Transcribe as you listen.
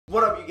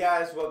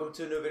guys, welcome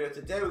to a new video.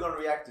 Today we're going to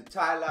react to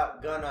Tyla,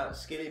 Gunna,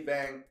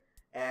 Skillibeng,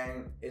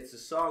 and it's a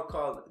song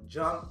called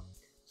Jump.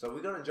 So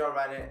we're going to jump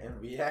right in and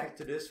react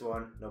to this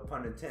one, no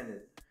pun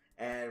intended.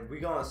 And we're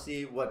going to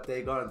see what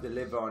they're going to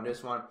deliver on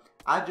this one.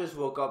 I just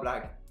woke up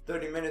like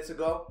 30 minutes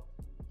ago,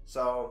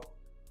 so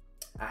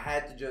I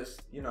had to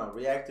just,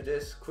 react to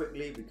this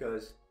quickly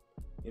because,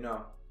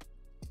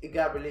 it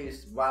got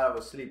released while I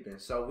was sleeping.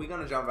 So we're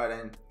going to jump right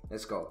in.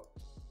 Let's go.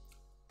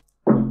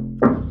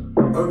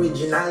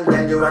 Original,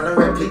 then you want a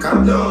replica.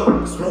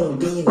 No,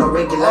 smooth, no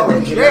regular,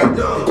 regular.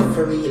 No,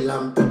 for real,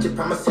 I'm pretty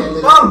from my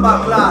cellular.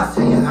 Bomba class.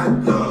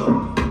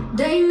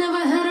 They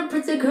never had a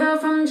pretty girl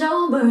from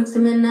Joburg to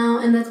me now,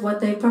 and that's what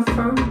they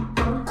prefer.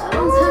 I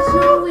don't touch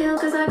no wheel,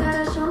 cause I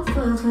got a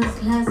chauffeur. First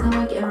class,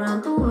 how I get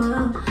around the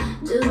world.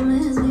 Just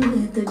miss me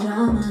with the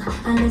drama,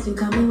 unless you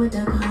come in with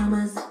the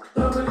commas.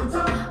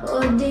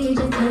 Oh,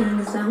 DJ, turn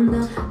the sound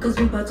up, cause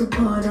we about to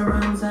pour the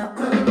rounds up.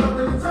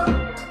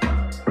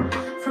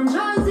 From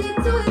Jersey to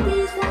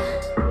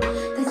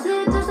Ibiza, they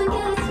say it doesn't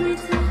get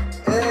sweeter.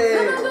 Hey.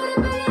 Everybody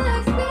banging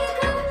like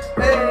speaker.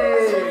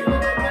 Hey.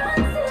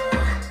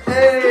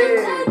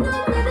 Hey.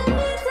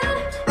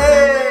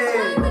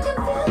 Hey.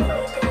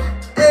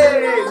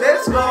 Hey.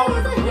 Let's go.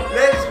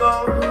 Let's go.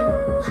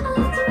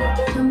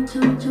 Jump,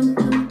 jump, jump,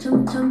 jump,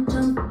 jump, jump,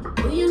 jump.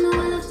 Oh, you know I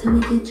love to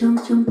make it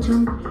jump, jump,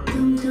 jump.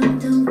 Jump,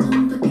 jump, jump,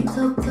 jump, back it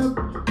up, top.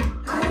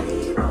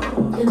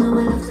 You know I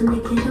love to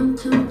make it jump,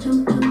 jump,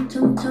 jump, jump,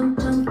 jump, jump,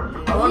 jump.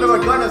 I wonder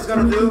what Gunna's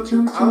gonna do.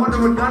 I wonder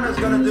what Gunna's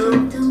gonna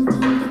do.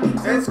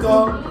 Let's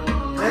go.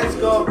 Let's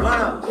go,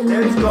 Gunna.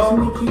 Let's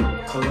go.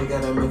 Calling,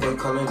 gotta make a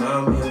calling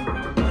down here.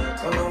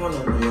 I don't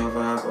wanna know your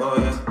vibe, oh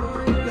yeah.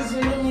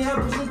 Listen to me, I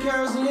put some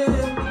carrots in your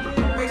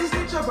head. Make a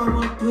stitch up, I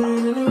want to put it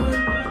in the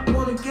rim.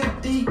 Wanna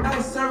get deep, I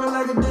serve it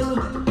like a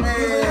dealer.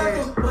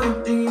 Hey.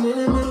 I'm thinking in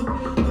the middle.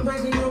 I'm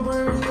breaking your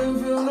brain, you can't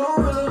feel no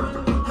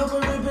willow. Help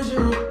her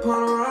picture up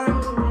on a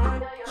ride.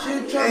 She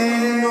trust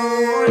me, no.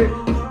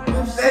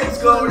 Let's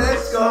go,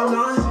 let's go.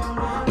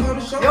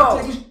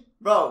 Yo,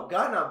 bro,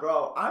 Gunna,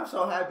 bro. I'm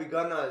so happy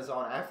Gunna is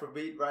on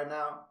Afrobeat right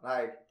now.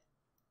 Like,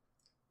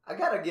 I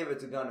gotta give it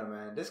to Gunna,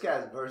 man. This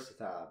guy's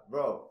versatile,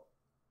 bro.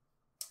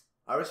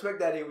 I respect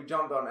that he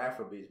jumped on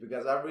Afrobeats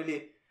because I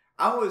think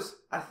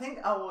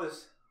I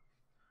was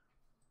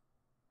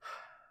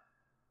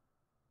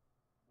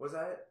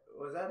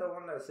that the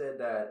one that said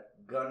that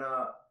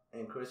Gunna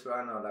and Chris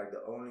Brown are like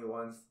the only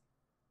ones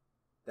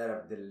that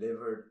have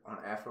delivered on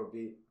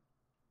Afrobeat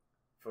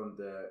from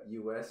the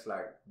US,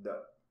 like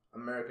the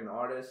American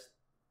artists,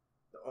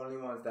 the only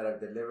ones that have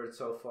delivered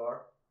so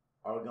far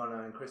are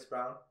Gunna and Chris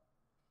Brown.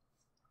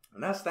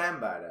 And I stand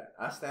by that.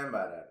 I stand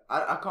by that.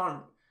 I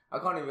can't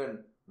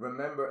even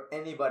remember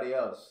anybody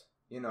else,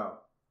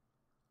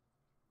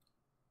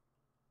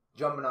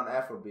 jumping on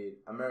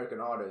Afrobeat, American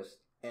artists,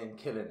 and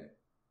killing it.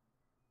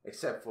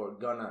 Except for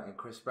Gunna and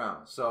Chris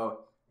Brown.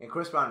 And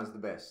Chris Brown is the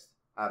best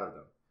out of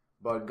them.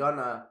 But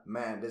Gunna,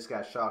 man, this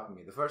guy shocked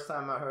me. The first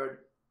time I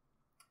heard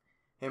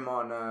him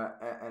on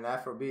an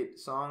Afrobeat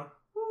song,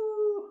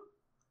 woo,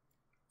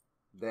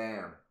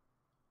 damn.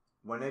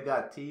 When it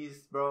got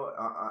teased, bro,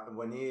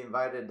 when he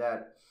invited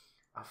that,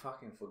 I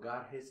fucking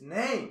forgot his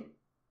name.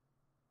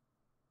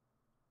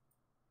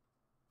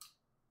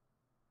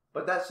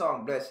 But that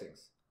song,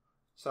 Blessings.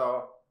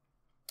 So,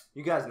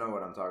 you guys know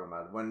what I'm talking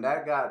about. When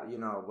that got,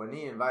 when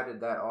he invited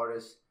that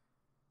artist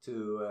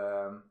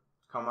to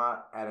come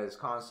out at his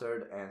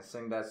concert and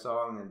sing that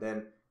song, and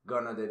then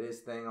Gunna did his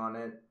thing on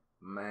it,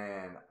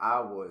 man,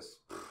 I was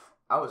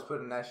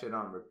putting that shit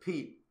on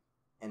repeat,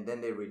 and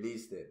then they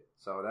released it.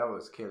 So that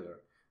was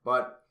killer.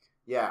 But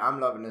yeah, I'm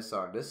loving this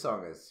song. This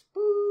song is,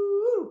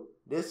 woo,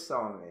 this is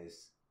fun.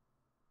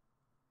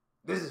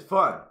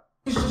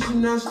 From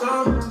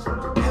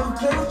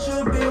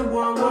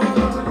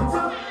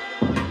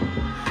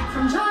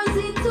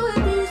Jersey to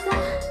Ibiza,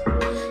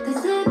 they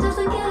say it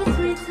doesn't get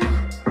sweeter.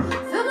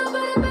 Feel my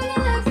body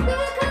banging like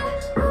speaker.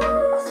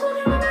 Ooh,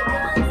 sweating on my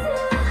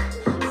concealer.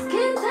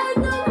 Skin tight,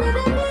 no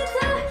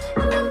millimeter.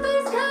 And my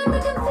face can't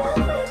make it feel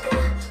weaker.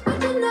 But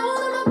you know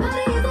that my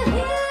body is a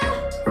healer.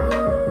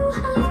 Ooh, I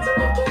love to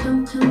make it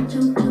jump, jump,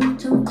 jump, jump,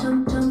 jump,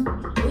 jump, jump.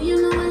 Oh, you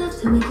know I love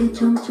to make it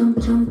jump, jump,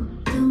 jump.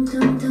 Jump,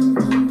 jump, jump,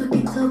 jump, back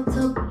it up,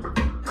 top.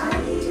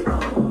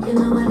 You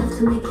know I love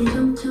to make it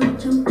jump, jump,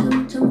 jump,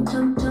 jump, jump,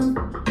 jump, jump.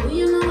 Oh,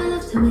 you know I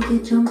love to make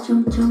it jump,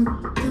 jump, jump,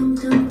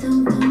 jump, jump,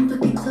 jump, jump,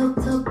 back it up,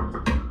 top.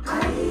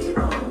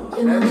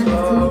 You know I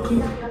love to make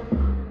it.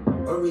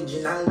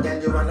 Original,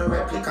 then you want a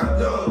replica.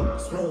 No,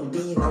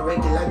 smooth, no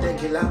regular,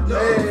 regular. No,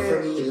 for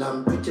real,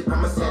 I'm pretty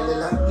from my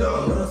cellular.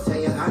 No, you don't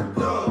say you hot.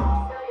 No.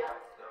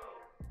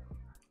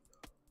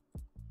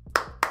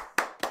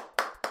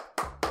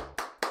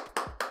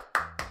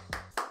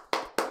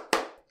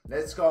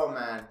 Let's go,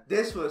 man.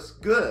 This was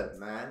good,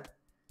 man.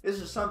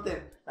 This was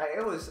something, like,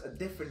 it was a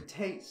different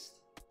taste.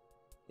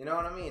 You know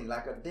what I mean?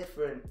 Like a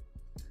different,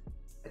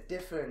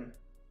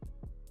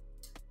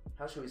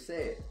 how should we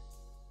say it?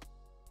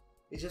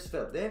 It just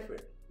felt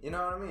different. You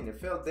know what I mean? It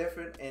felt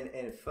different and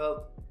it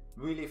felt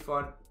really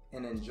fun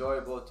and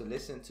enjoyable to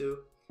listen to.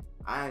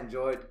 I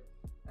enjoyed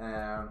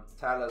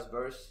Tyla's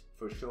verse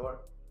for sure,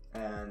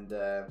 and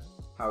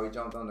how he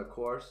jumped on the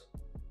chorus.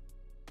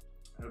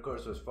 And the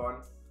chorus was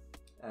fun.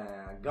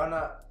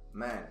 Gunna,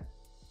 man.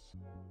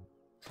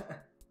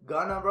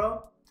 Gunna,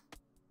 bro,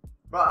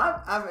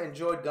 I've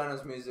enjoyed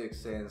Gunna's music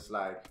since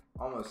like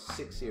almost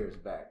 6 years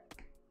back.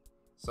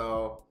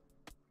 So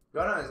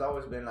Gunna has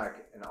always been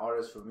like an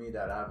artist for me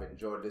that I've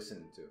enjoyed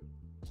listening to,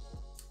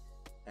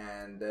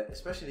 and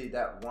especially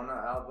that Wanna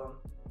album,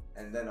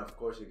 and then of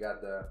course you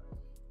got the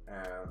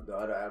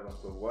other albums.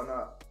 But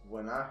Wanna,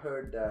 when I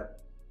heard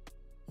that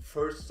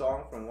first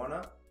song from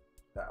Wanna,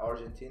 that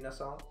Argentina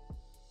song,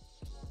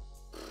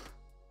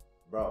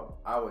 bro,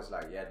 I was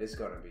like, yeah, this is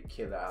gonna be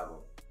killer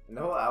album. And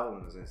the whole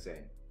album was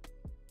insane.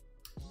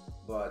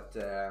 But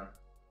there's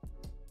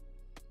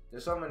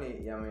so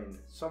many,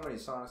 so many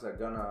songs that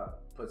Gunna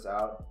puts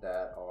out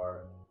that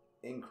are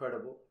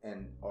incredible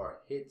and are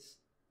hits.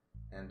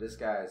 And this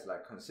guy is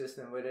like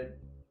consistent with it.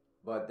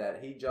 But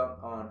that he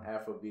jumped on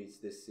Afrobeats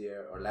this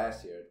year, or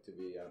last year to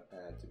be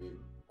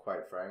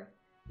quite frank.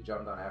 He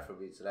jumped on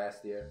Afrobeats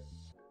last year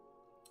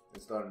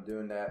and started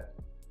doing that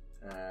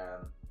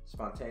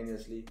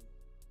spontaneously.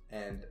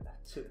 And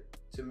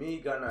to me,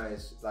 Gunna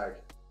is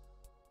like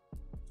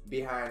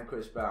behind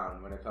Chris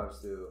Brown when it comes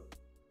to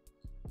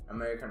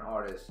American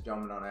artists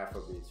jumping on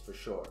Afrobeats, for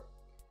sure.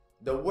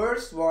 The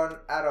worst one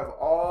out of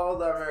all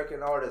the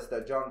American artists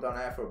that jumped on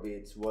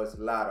Afrobeats was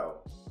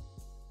Latto.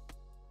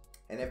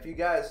 And if you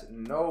guys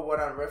know what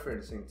I'm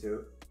referencing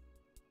to,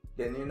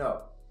 then you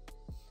know.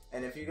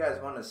 And if you guys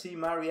want to see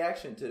my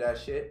reaction to that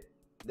shit,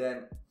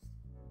 then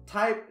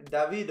type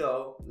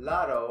Davido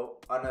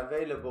Latto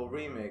unavailable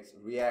remix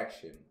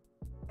reaction,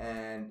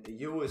 and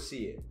you will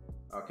see it.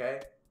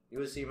 Okay? You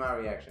will see my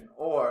reaction.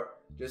 Or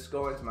just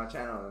go into my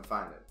channel and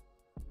find it.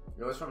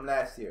 It was from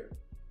last year.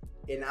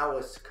 And I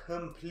was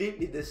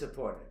completely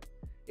disappointed.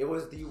 It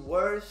was the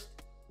worst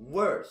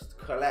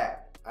collab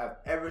I've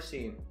ever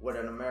seen with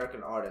an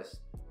American artist.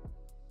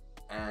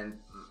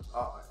 And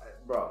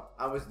bro,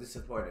 I was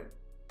disappointed.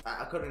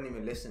 I couldn't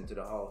even listen to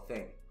the whole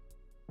thing.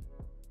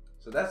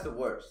 So that's the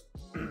worst.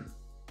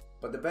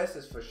 But the best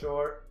is for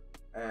sure,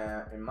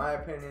 in my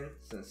opinion,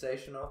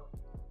 Sensational.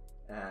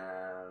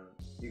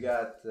 You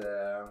got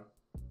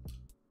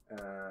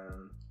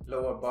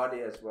Lower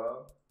Body as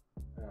well,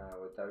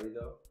 with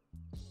Davido.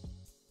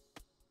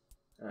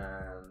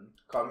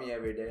 Call Me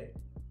Every Day.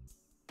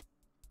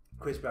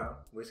 Chris Brown,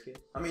 Whiskey.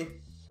 I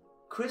mean,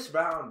 Chris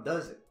Brown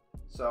does it.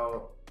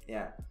 So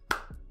yeah,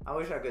 I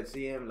wish I could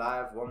see him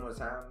live one more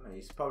time.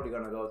 He's probably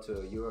gonna go to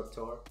a Europe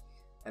tour,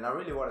 and I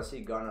really want to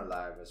see Gunna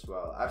live as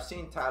well. I've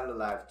seen Tyla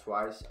live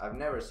twice. I've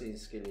never seen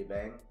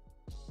Skillibeng.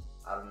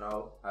 I don't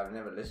know. I've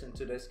never listened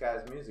to this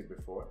guy's music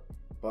before,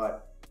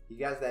 but he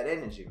got that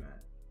energy, man.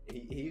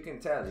 You can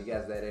tell he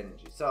has that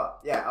energy. So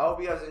yeah, I hope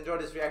you guys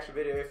enjoyed this reaction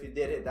video. If you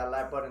did, hit that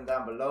like button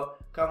down below.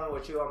 Comment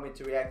what you want me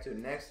to react to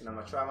next, and I'm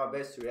gonna try my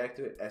best to react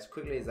to it as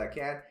quickly as I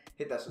can.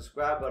 Hit that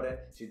subscribe button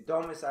so you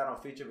don't miss out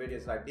on future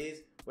videos like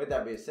these. With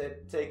that being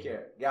said, take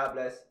care, God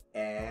bless,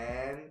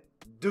 and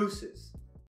deuces.